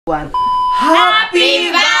One. Happy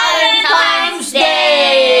Valentine's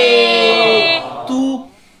Day!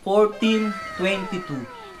 2/14/22.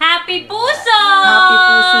 Happy Puso! Happy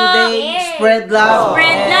Puso Day! Spread love!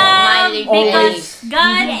 Spread love! Because always.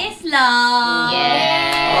 God is love!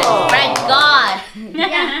 Yes! Oh. Spread God!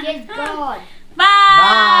 Yeah, give God. Bye!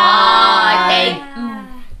 Bye! Thank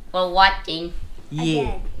you for watching.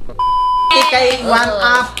 Yeah. Okay, kay one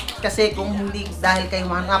up. Kasi kung hindi, dahil kay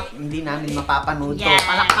one up, hindi namin mapapanood to. Yeah.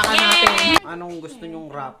 Palakpakan Yeah. natin. Anong gusto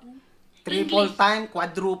nyong rap? Triple time?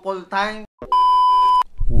 Quadruple time?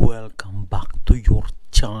 Welcome back to your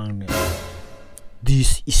channel.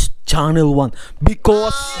 This is Channel 1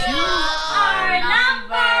 because You are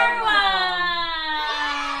number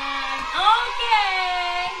one!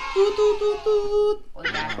 Okay! Tutututut.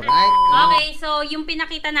 Alright. Okay, so yung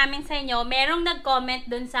pinakita namin sa inyo, merong nag-comment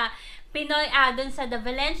dun sa Pinoy, dun sa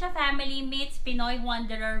TheValencia Family Meets Pinoy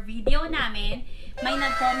Wanderer video namin. May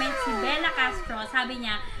nag-comment si Bella Castro. Sabi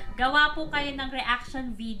niya, gawa po kayo ng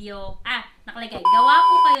reaction video. Nakalagay, gawa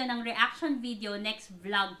po kayo ng reaction video next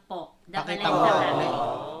vlog po. Pakita TheValencia mo.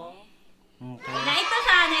 Family. Okay. Na ito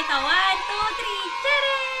siya, na ito. 1, 2, 3,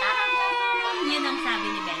 charing! Yun ang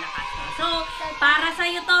sabi ni Bella Castro. So, para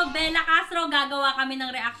sa'yo to, Bella Castro, gagawa kami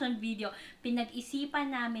ng reaction video. Pinag-isipan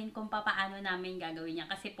namin kung paano namin gagawin yan.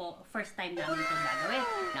 Kasi po, first time namin itong gagawin.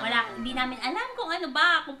 Hindi namin alam kung ano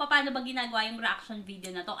ba, kung paano ba ginagawa yung reaction video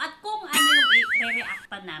na to. At kung ano yung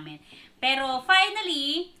re-reactan namin. Pero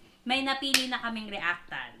finally, may napili na kaming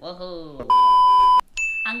reactan. Woohoo!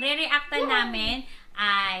 Ang re-reactan namin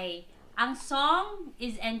ay... Ang song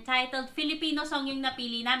is entitled Filipino song yung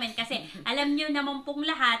napili namin kasi alam niyo naman pong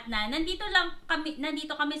lahat na nandito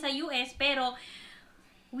kami sa US pero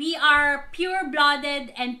we are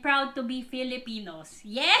pure-blooded and proud to be Filipinos.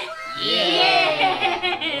 Yeah?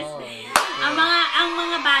 Yes! Oh. Ang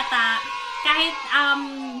mga bata kahit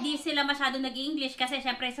hindi sila masyado nag-English kasi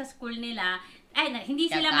syempre sa school nila hindi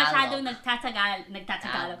sila masyadong nagtatagalog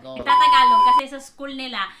kasi sa school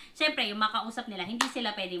nila, syempre yung makausap nila, hindi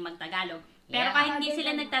sila pwedeng magtagalog. Pero kahit hindi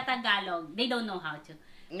sila nagtatagalog, they don't know how to.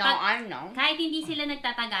 No, I know. Kahit hindi sila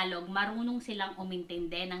nagtatagalog, marunong silang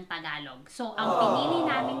umintindi ng Tagalog. So, ang pinili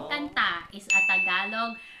naming kanta is a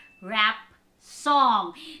Tagalog rap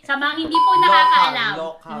song. Sa mga hindi po nakakaalam,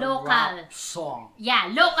 local rap song. Yeah,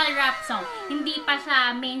 local rap song. Hindi pa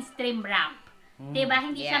siya mainstream rap. Diba?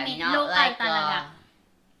 Hindi siya local like, talaga.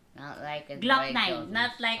 Not like a Glock radio 9.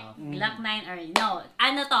 Not like stuff. Glock 9 or no.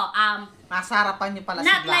 Ano to? Nasa harapan niyo pala si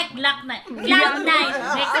Not like Glock 9. Cloud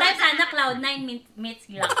 9. Next time sana Cloud 9 meets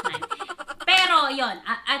Glock 9. Pero yon,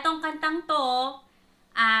 atong kantang to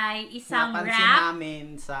ay isang napansin rap.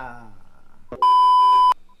 namin sa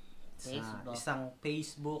Facebook. isang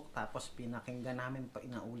Facebook, tapos pinakinggan namin,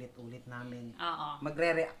 inaulit-ulit namin. Oo.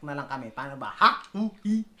 Magre-react na lang kami. Paano ba? Ha?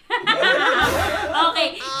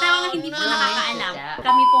 Okay, sa mga hindi po nakakaalam,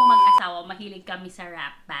 kami pong mag-asawa, mahilig kami sa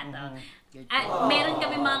rap battle. Meron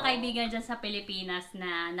kami mga kaibigan dyan sa Pilipinas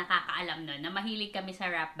na nakakaalam nun, na mahilig kami sa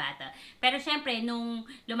rap battle. Pero syempre, nung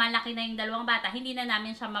lumalaki na yung dalawang bata, hindi na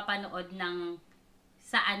namin siya mapanood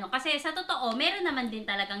kasi sa totoo, meron naman din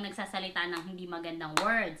talagang nagsasalita ng hindi magandang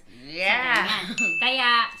words. Yeah.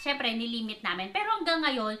 Kaya, syempre, nilimit namin. Pero hanggang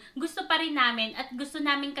ngayon, gusto pa rin namin at gusto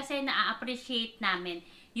namin kasi na-appreciate namin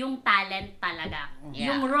yung talent talaga.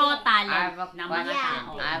 Yeah. Yung raw talent I have a ng mga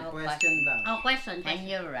tao. I have a Question daw. Oh, question. Can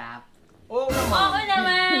you rap? Oo naman. Oo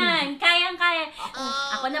naman! Kayang-kaya.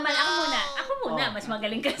 Ako muna. Mas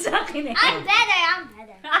magaling ka sa akin eh. I'm better.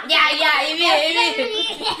 Yeah, you will.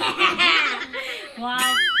 1, 2,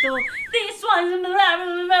 this one.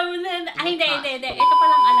 Hindi. Ito pa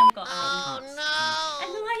lang alam ko.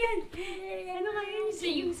 Ano nga yun?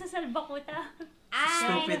 Yung sa salbakuta.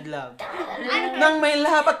 Stupid love. Nang may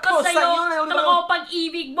labat ko sa'yo. Totoo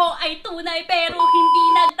pag-ibig mo ay tunay pero hindi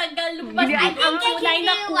nagtagal lumabas ang tunay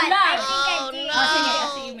na kulay.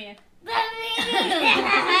 Sige mo yan.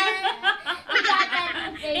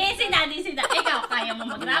 Si Daddy. Ikaw, kaya mo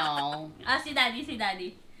mag-rap? No. Si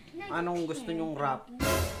Daddy. Anong gusto nyong rap?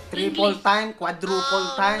 Triple time?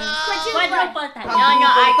 Quadruple time? Quadruple time. No,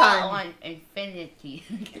 I time. got one infinity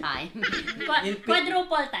time.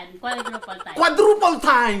 Quadruple time. Quadruple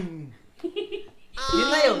time! Yun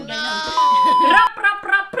na yun. Rap.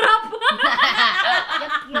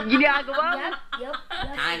 Ginagawa? Yup.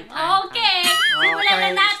 Time. Okay. Simulan na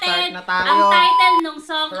natin. Start na tayo. Ang title nung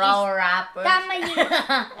song Pro is... rapper. Tamali.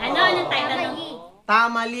 Anong title nung?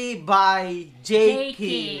 Tamali by JK.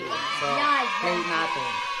 JK. So, play natin.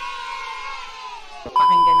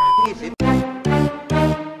 Pakinggan natin.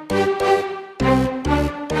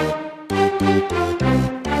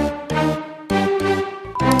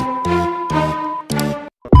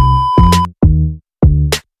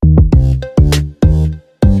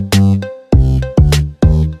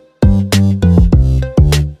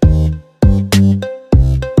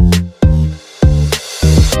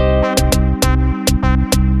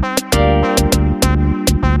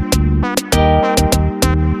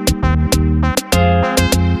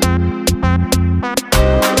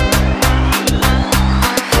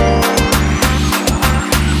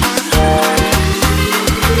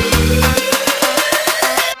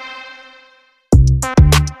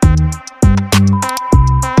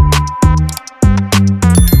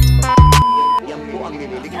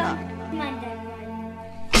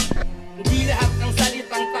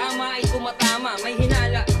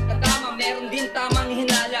 din tamang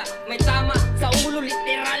hinala. May tama sa ulo,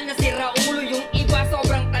 literal na sira ulo. Yung iba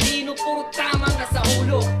sobrang talino, puro tama nga sa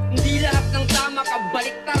ulo. Hindi lahat ng tama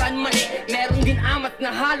kabaliktaran mali. Meron din amat na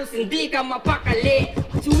halos hindi ka mapakali.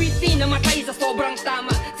 Si Witty namatay sa sobrang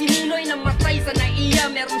tama. Si Ninoy namatay sa naiya.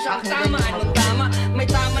 Meron siyang tama, anong tama? May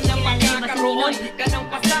tama na magkakaroon ka ng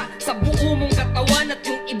pasa sa buo mong katawan at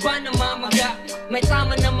yung iba namamaga. May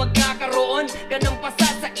tama na magkakaroon ka ng pasa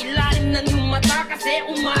sa ilalim ng iyong mata kasi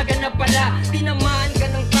umaga na pala. Tinamaan ka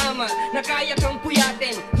ng tama na kaya kang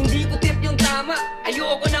puyatin. Hindi ko tip yung tama,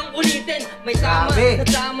 ayoko nang ulitin. May tama na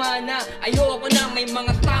tama na, ayoko na. May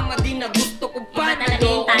mga tama din na gusto ko pa na Talaga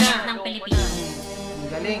yung ayoko na. talent ng Pilipinas. Ang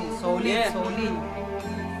galing, solid, solid.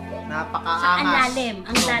 Ang Napakaangas. lalim,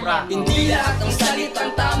 ang lalim. Hindi lahat ng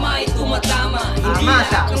salitang tama ay tumatama. Hindi Tama lahat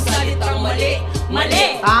siya. ng salitang mali, mali.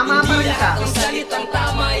 Tama pa Hindi rin siya. lahat ng salitang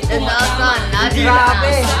tama ay That's tumatama. also not Hindi lahat grabe.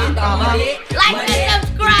 ng salitang Tama. mali, Like mali. and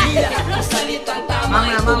subscribe. Hindi lahat ng salitang tama ay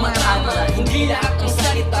Mamaya, tumatama. Hindi lahat ng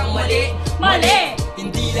salitang mali, Mali.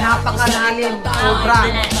 Hindi lahat ng Napakalalim, salitang sobra.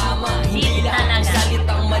 tama ay tumatama. Hindi Deep lahat ng talaga.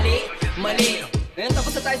 salitang mali, mali. Ngayon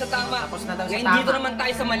tapos na tayo sa tama. Tapos na tayo sa Ngayon tama. dito naman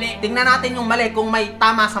tayo sa mali. Tingnan natin yung mali kung may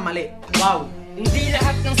tama sa mali. Wow. Hindi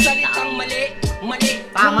lahat ng salitang mali, mali.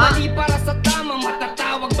 Tama. Kung mali para sa tama,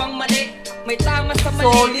 matatawag bang mali? May tama sa mali,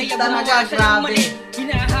 Solid kaya talaga, gumawa siya ng grabe. mali.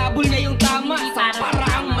 Hinahabol niya yung tama Hindi sa para sa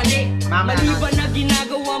paraang tama. mali. Mama, Mali ba na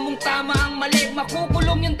ginagawa mong tama ang mali?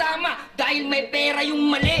 Makukulong yung tama dahil may pera yung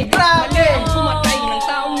mali. Grabe. Mali ang pumatay ng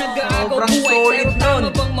taong nag-aagaw Sobrang buhay. solid Pero tama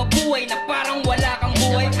nun. bang mabuhay na parang wala kang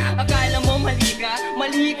buhay? Akala mo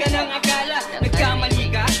mali ka ng akala. Nagkamali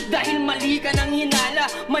ka dahil mali ka ng hinala.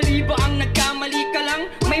 Mali ba ang nagkamali ka lang?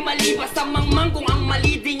 May mali ba sa mangmang kung ang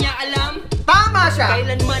mali di niya alam? Tama siya.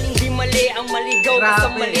 Kailanman hindi mali ang maligaw ka sa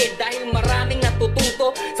Grabe. mali. Dahil maraming natututo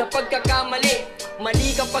sa pagkakamali. Mali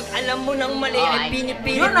kapag alam mo ng mali ay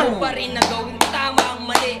pinipilit Yun ang- mo pa rin na gawin tama ang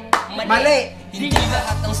mali. Mali. Hindi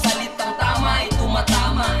lahat ng salitang tama ay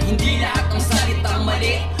tumatama. Hindi lahat ng salitang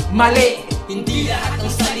mali. Mali. Hindi lahat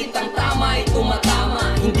ng salitang tama ay tumatama.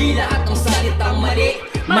 Hindi lahat ng salitang mali.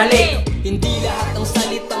 Mali. Hindi lahat ng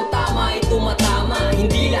salitang tama ay tumatama.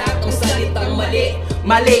 Hindi lahat ng salitang mali.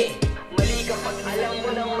 Mali. Mali kapag alam mo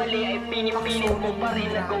ng mali ay pinipilit mo pa rin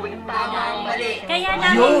na gawing tama ang mali. Kaya Yun,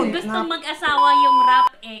 namin gustong mag-asawa yung rap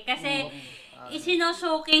kasi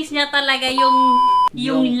isino-showcase niya talaga yung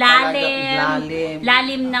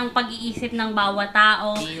lalim ng pag-iisip ng bawat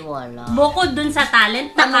tao. Di wala. Bukod dun sa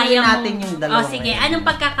talent na Tanungin kaya mo. natin yung dalawa sige, ngayon.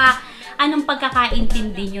 anong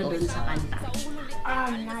pagkakaintindi nyo dun sa kanta?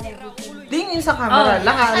 Not everything. Tingin sa camera.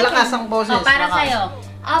 Lakas ang boses. Para lakas. sa'yo.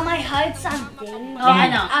 I heard something.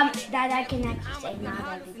 Ano? That I can actually say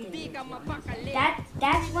not everything.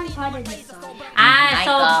 That's one part of the song.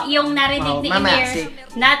 So yung narinig Oh, ni mamaya, Emir, si-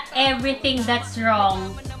 not everything that's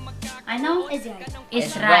wrong. Ano? Is it? Is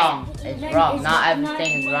It's right. wrong. It's wrong. Not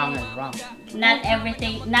everything is wrong is wrong.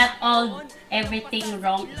 Not all everything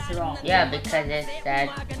wrong is wrong. Yeah, because it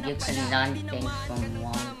said you can learn things from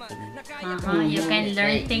wrong things. You can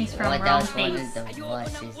learn things from What wrong else? One things. of the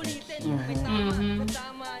verses like here.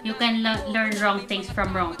 You can learn wrong things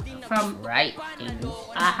from Right things.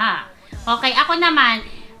 Aha. Okay, ako naman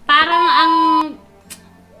parang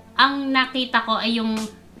ang nakita ko ay yung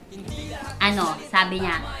sabi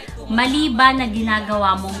niya, mali ba na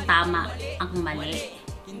ginagawa mong tama ang mali?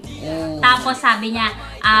 Tapos sabi niya,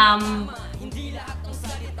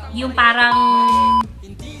 yung parang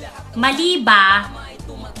mali ba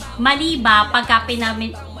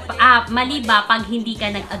pag hindi ka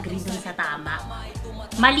nag-agree dun sa tama?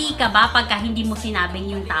 Mali ka ba pagka hindi mo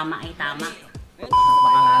sinabing yung tama ay tama?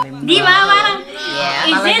 Napakalalim. Di ba? Parang, Yeah.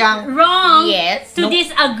 is it Talagang- wrong Yes. to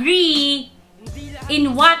disagree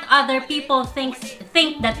in what other people think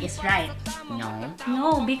that is right? No.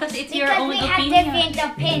 No, because it's your Because own we have opinion. different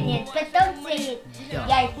opinions, but don't say it.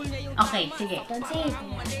 Yeah, Okay, sige. don't say it.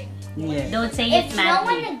 Yeah. Don't say it If no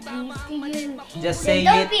one madly. agrees to you, Just then say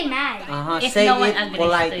don't it. be mad. If Say no one it agrees to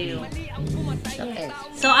politely. you. Okay.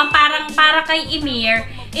 So, ang para kay Emir,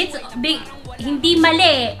 it's big, hindi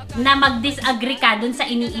mali na mag-disagree ka dun sa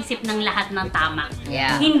iniisip ng lahat ng tama.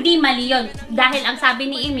 Yeah. Hindi mali yun. Dahil ang sabi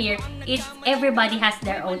ni Emir, everybody has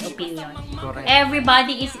their own opinion. Correct.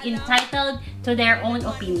 Everybody is entitled to their own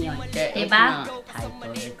opinion. There is Diba? no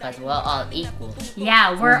title because we're all equal.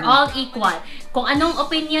 Yeah, we're all equal. Kung anong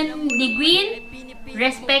opinion ni Gwyn,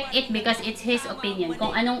 respect it because it's his opinion.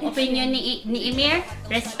 Kung anong opinion ni Emir,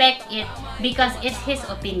 respect it because it's his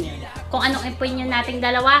opinion. Kung anong opinion nating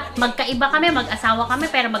dalawa, magkaiba kami, mag-asawa kami,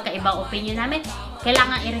 pero magkaiba ang opinion namin,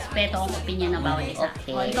 kailangan irespeto ang opinion ng bawat isa.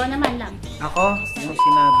 Okay. O, ikaw naman lang. Ako, yung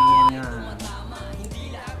sinabi niya nga,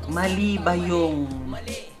 mali ba yung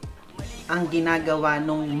ang ginagawa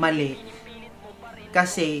nung mali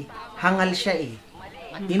kasi hangal siya eh.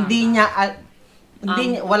 Hindi niya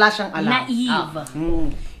wala siyang alam. Naive.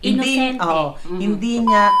 Hindi, Inosente. hindi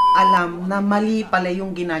niya alam na mali pala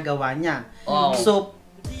yung ginagawa niya. So,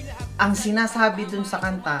 ang sinasabi dun sa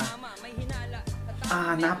kanta,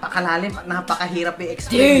 napakalalim, napakahirap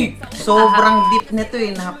i-explain. Sobrang deep nito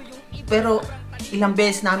eh. Pero, ilang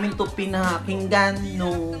beses namin to pinakinggan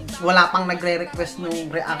nung wala pang nagre-request nung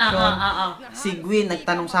reaction. Si Gwen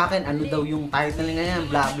nagtanong sa akin, ano daw yung title ngayon,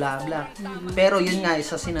 bla bla bla. Pero yun nga,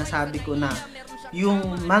 isa sinasabi ko na, yung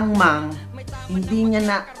mangmang, hindi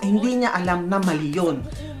niya alam na mali yun.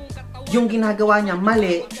 Yung ginagawa niya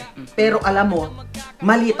mali, pero alam mo,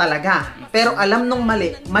 mali talaga. Pero alam nung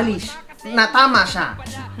mali na tama siya.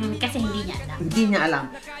 Kasi hindi niya alam. Hindi niya alam.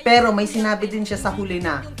 Pero may sinabi din siya sa huli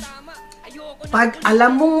na, pag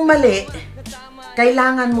alam mong mali,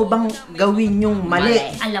 kailangan mo bang gawin yung mali?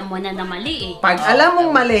 Alam mo na mali eh. Pag alam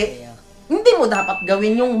mong mali, hindi mo dapat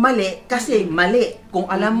gawin yung mali kasi mali. Kung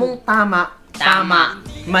alam mong tama.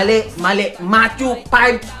 Mali. Matthew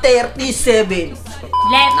 5:37.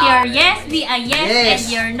 Let your yes be a yes, Yes. and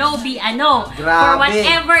your no be a no. For Grabe.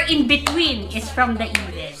 whatever in between is from the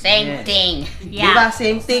evil. Same thing. Yeah. Diba?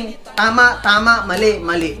 Same thing. Tama,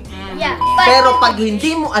 mali. Yeah. Pero pag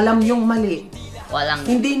hindi mo alam yung mali, Walang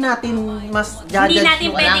hindi natin mas Hindi judge natin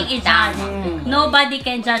yung pwedeng i-judge. Nobody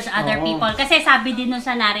can judge other Oo. people. Kasi sabi din nun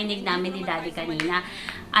sa narinig namin ni Daddy kanina,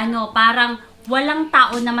 parang walang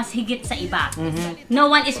tao na mas higit sa iba. No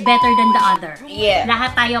one is better than the other. Yeah.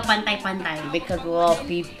 Lahat tayo pantay-pantay. because we're all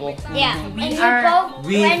people. Yeah. We And are-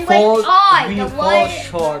 we when fall the fall world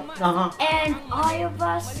short. and all of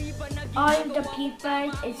us, all of the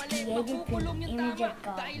people is created from the image of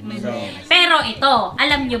God. Pero ito,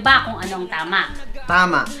 alam nyo ba kung anong tama?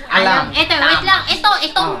 Tama. Alam. Ito, wait lang.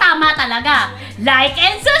 Itong tama talaga. Like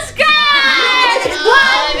and subscribe!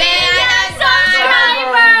 1 million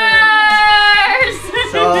subscribers!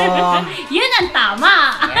 So, Yun ang tama.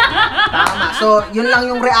 tama. So, yun lang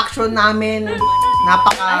yung reaction namin.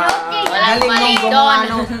 Napakagaling nung mali gumawa doon.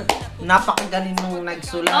 nung napakagaling nung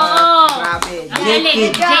nagsulat. Oo. Grabe. Ang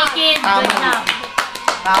galing. J-Kid, good job.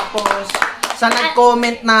 Tapos, sa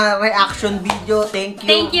nag-comment na reaction video, thank you.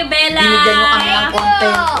 Thank you, Bella. Binigyan nyo kami ng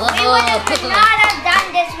content. We would not have done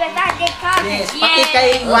this without the Yes, comments. pati Yes. kay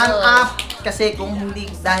One Up. Kasi kung hindi,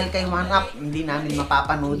 dahil kay One Up, hindi namin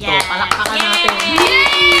mapapanood to. Yes. Palakpakan natin.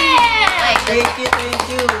 Thank you.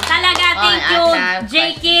 Talaga, thank Oh, you, at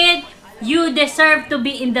J-Kid. You deserve to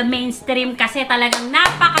be in the mainstream kasi talagang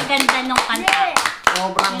napakaganda nung kanta.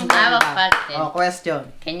 Sobrang I have a ganda. question. Question.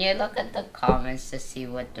 Can you look at the comments to see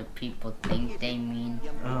what the people think they mean?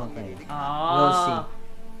 Okay. Oh. We'll see.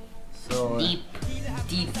 So,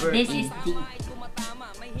 Deeper. This is deep.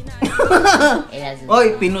 It has a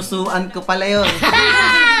oy, pinusuan ko pala yun.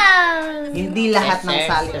 Hindi lahat ng Deserves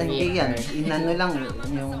salita. to be Hindi yan. heard. Inano lang yung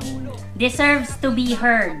Deserves to be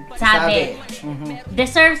heard. Sabi.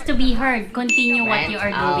 Deserves to be heard. Continue what you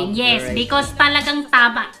are doing. Yes, Right. because talagang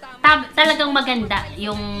talagang maganda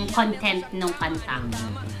yung content ng kanta.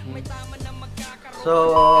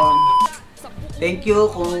 So, thank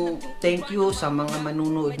you sa mga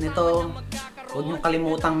manunood nito. Huwag niyong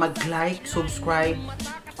kalimutang mag-like, subscribe,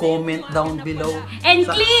 comment down below. And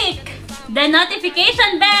click the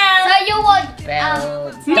notification bell. So you would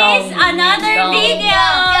bell. Miss another video.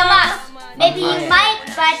 maybe you might,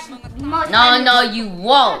 but most No, no, you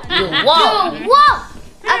won't. You won't. Whoa!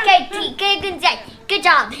 Okay, good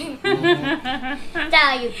job. So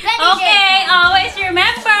you finished Okay, it. always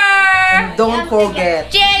remember. Don't forget.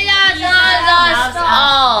 Jesus loves us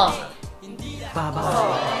all.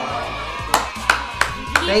 Bye-bye.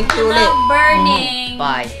 Thank you ulit. Love burning.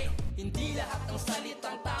 Bye.